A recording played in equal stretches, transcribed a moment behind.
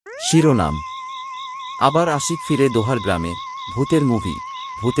শিরোনাম: আবার আশিক ফিরে দোহার গ্রামে, ভূতের মুভি,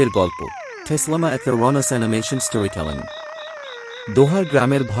 ভূতের গল্প। Taslema Akther Runu's animation storytelling। দোহার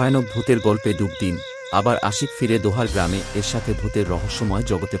গ্রামের ভয়ানক ভূতের গল্পে ডুব দিন, আবার আশিক ফিরে দোহার গ্রামে, এর সাথে ভূতের রহস্যময়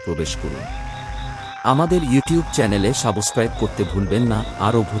জগতে প্রবেশ করুন। আমাদের ইউটিউব চ্যানেলে সাবস্ক্রাইব করতে ভুলবেন না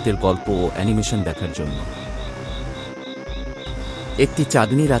আরও ভূতের গল্প ও অ্যানিমেশন দেখার জন্য। একটি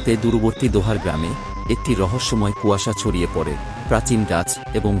চাঁদনী রাতে দূরবর্তী দোহার গ্রামে একটি রহস্যময় কুয়াশা ছড়িয়ে পড়ে, প্রাচীন গাছ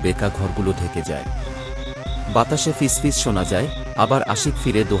এবং বেকা ঘরগুলো ঢেকে যায়। বাতাসে ফিসফিস শোনা যায়, আবার আশিক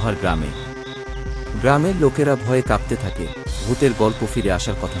ফিরে দোহার গ্রামে। গ্রামের লোকেরা ভয়ে কাঁপতে থাকে, ভূতের গল্প ফিরে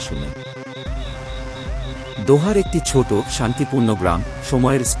আসার কথা শুনে। দোহার একটি ছোট শান্তিপূর্ণ গ্রাম,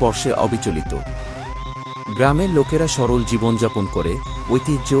 সময়ের স্পর্শে অবিচলিত। গ্রামের লোকেরা সরল জীবনযাপন করে,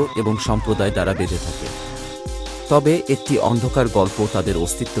 ঐতিহ্য এবং সম্প্রদায় দ্বারা বেঁধে থাকে। তবে একটি অন্ধকার গল্প তাদের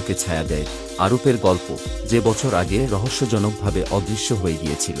অস্তিত্বকে ছায়া দেয়, আরূপের গল্প, যে বছর আগে রহস্যজনকভাবে অদৃশ্য হয়ে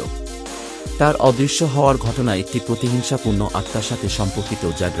গিয়েছিল। তার অদৃশ্য হওয়ার ঘটনা একটি প্রতিহিংসাপূর্ণ আত্মার সাথে সম্পর্কিত,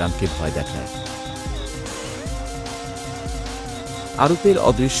 যা গ্রামকে ভয় দেখায়। আরূপের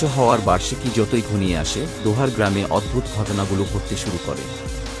অদৃশ্য হওয়ার বার্ষিকী যতই ঘনিয়ে আসে, দোহার গ্রামে অদ্ভুত ঘটনাগুলো ঘটতে শুরু করে।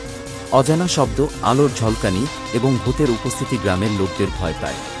 অজানা শব্দ, আলোর ঝলকানি এবং ভূতের উপস্থিতি গ্রামের লোকদের ভয়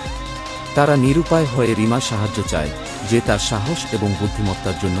পায়। তারা নিরুপায় হয়ে রিমার সাহায্য চায়, যে তার সাহস এবং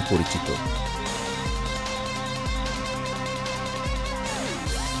বুদ্ধিমত্তার জন্য পরিচিত।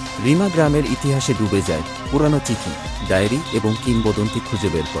 রিমা গ্রামের ইতিহাসে ডুবে যায়, পুরানো চিঠি, ডায়েরি এবং কিংবদন্তি খুঁজে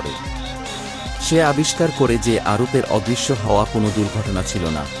বের করে। সে আবিষ্কার করে যে আরূপের অদৃশ্য হওয়া কোনো দুর্ঘটনা ছিল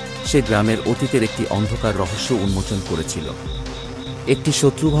না, সে গ্রামের অতীতের একটি অন্ধকার রহস্য উন্মোচন করেছিল। একটি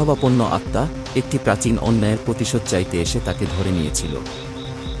শত্রুভাবাপন্ন আত্মা একটি প্রাচীন অন্যায়ের প্রতিশোধ চাইতে এসে তাকে ধরে নিয়েছিল।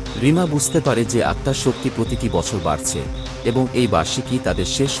 রিমা বুঝতে পারে যে আত্মার শক্তি প্রতিটি বছর বাড়ছে, এবং এই বার্ষিকী তাদের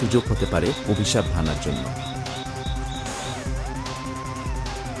শেষ সুযোগ হতে পারে অভিশাপ ভাঙার জন্য।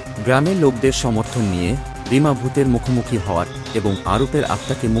 গ্রামের লোকদের সমর্থন নিয়ে রিমা ভূতের মুখোমুখি হওয়ার এবং আরূপের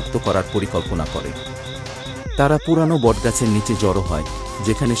আত্মাকে মুক্ত করার পরিকল্পনা করে। তারা পুরানো বটগাছের নিচে জড়ো হয়,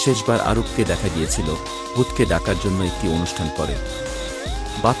 যেখানে শেষবার আরূপকে দেখা গিয়েছিল, ভূতকে ডাকার জন্য একটি অনুষ্ঠান করে।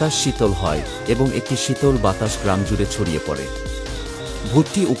 বাতাস শীতল হয় এবং একটি শীতল বাতাস গ্রাম জুড়ে ছড়িয়ে পড়ে।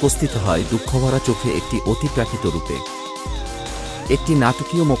 ভূতটি উপস্থিত হয় দুঃখভরা চোখে একটি অতিপ্রাকৃত রূপে। একটি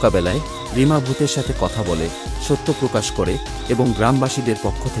নাটকীয় মোকাবেলায় রিমা ভূতের সাথে কথা বলে, সত্য প্রকাশ করে এবং গ্রামবাসীদের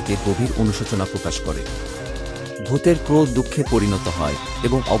পক্ষ থেকে গভীর অনুশোচনা প্রকাশ করে। ভূতের ক্রোধ দুঃখে পরিণত হয়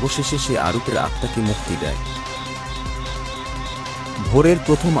এবং অবশেষে সে আরূপের আত্মাকে মুক্তি দেয়। ভোরের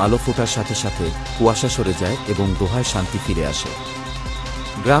প্রথম আলো ফোটার সাথে সাথে কুয়াশা সরে যায় এবং দোহায় শান্তি ফিরে আসে।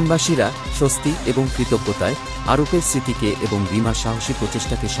 গ্রামবাসীরা স্বস্তি এবং কৃতজ্ঞতায় আরূপের স্মৃতিকে এবং রিমার সাহসী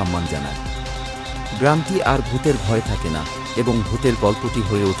প্রচেষ্টাকে সম্মান জানায়। গ্রামটি আর ভূতের ভয় থাকে না, এবং ভূতের গল্পটি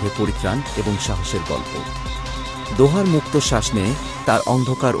হয়ে ওঠে পরিত্রাণ এবং সাহসের গল্প। দোহার মুক্ত শ্বাস নিয়ে তার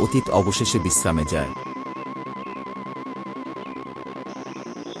অন্ধকার অতীত অবশেষে বিশ্রামে যায়।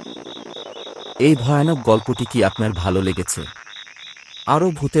 এই ভয়ানক গল্পটি কি আপনার ভালো লেগেছে? আরও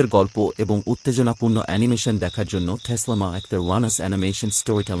ভূতের গল্প এবং উত্তেজনাপূর্ণ অ্যানিমেশন দেখার জন্য Taslema Akther Runu's animation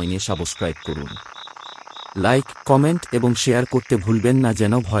storytelling-এ subscribe করুন। লাইক, কমেন্ট এবং শেয়ার করতে ভুলবেন না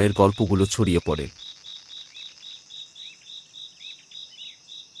যেন ভয়ের গল্পগুলো ছড়িয়ে পড়ে।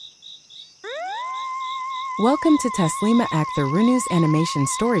 Welcome to Taslema Akther Runu's animation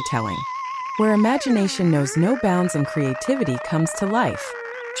storytelling, where imagination knows no bounds and creativity comes to life.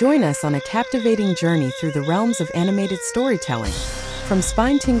 Join us on a captivating journey through the realms of animated storytelling. From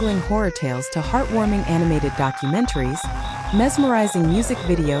spine-tingling horror tales to heartwarming animated documentaries, mesmerizing music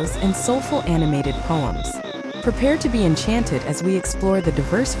videos, and soulful animated poems. Prepare to be enchanted as we explore the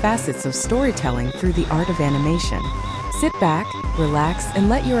diverse facets of storytelling through the art of animation. Sit back, relax, and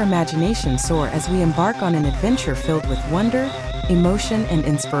let your imagination soar as we embark on an adventure filled with wonder, emotion, and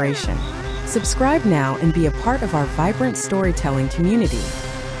inspiration. Subscribe now and be a part of our vibrant storytelling community.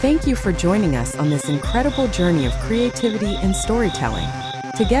 Thank you for joining us on this incredible journey of creativity and storytelling.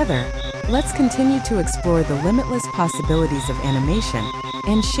 Together, let's continue to explore the limitless possibilities of animation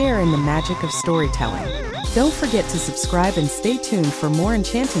and share in the magic of storytelling. Don't forget to subscribe and stay tuned for more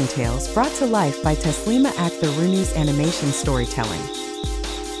enchanting tales brought to life by Taslema Akther Runu's animation storytelling.